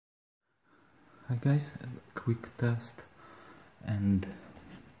Hi guys, a quick test and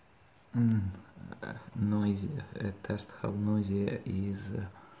noisy test how noisy is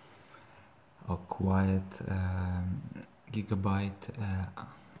a quiet Gigabyte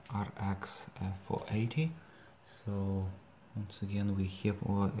RX 480. So once again we have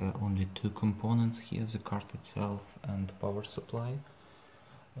only two components here, the card itself and power supply.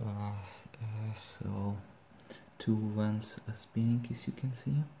 So two vents are spinning, as you can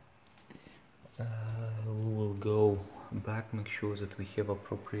see. We will go back, make sure that we have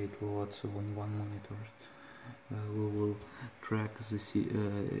appropriate loads on one monitor. We will track the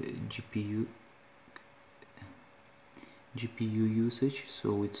GPU usage,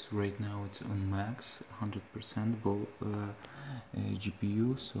 so it's right now it's on max 100% both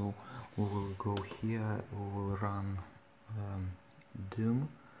GPU. So we will go here, we will run Doom.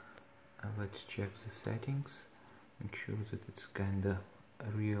 Let's check the settings, make sure that it's kinda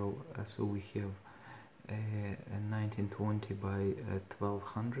real. So we have a 1920 by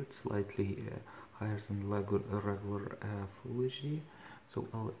 1200, slightly higher than regular Full HD. So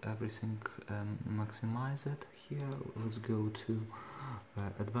everything maximized here. Let's go to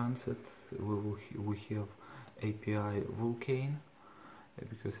advanced. We have API Vulkan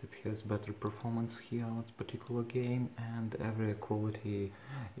because it has better performance here on this particular game, and every quality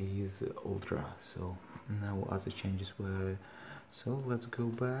is ultra. So no other changes were. So let's go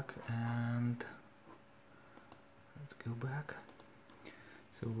back and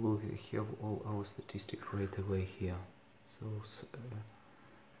so we'll have all our statistics right away here. So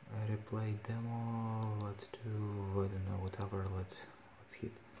replay demo, let's do, I don't know, whatever, let's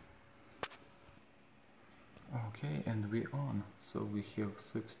hit. Okay, and we're on. So we have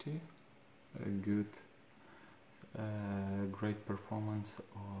 60, good, great performance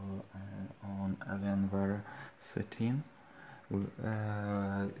on Alienware 13.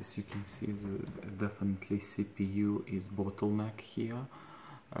 As you can see, definitely CPU is bottleneck here.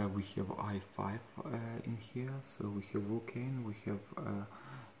 We have i5 in here, so we have Vulkan, we have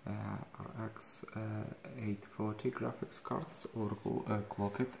RX 840 graphics cards, Oracle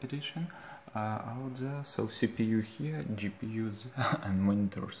Clocked edition out there. So CPU here, GPUs and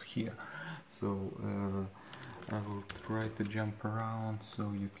monitors here. So I will try to jump around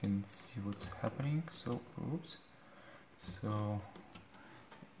so you can see what's happening. So oops. So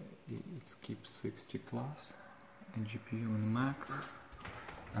it keeps 60 plus and GPU on max,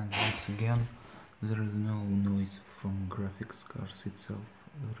 and once again there is no noise from graphics cards itself.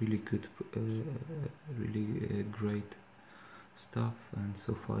 Really good, really great stuff, and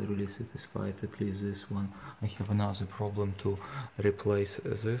so far really satisfied, at least this one. I have another problem to replace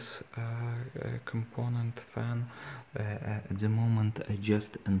this component fan. At the moment I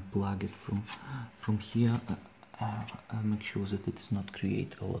just unplug it from here. Make sure that it does not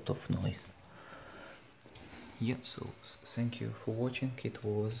create a lot of noise. Yeah, so thank you for watching. It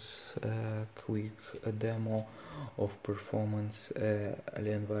was a quick demo of performance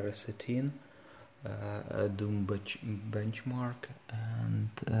Alienware 13, Doom benchmark, and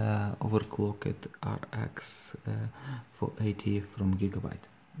overclocked RX 480 from Gigabyte.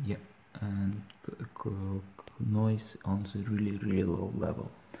 Yeah, and noise on the really low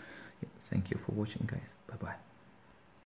level. Yeah, thank you for watching, guys. Bye bye.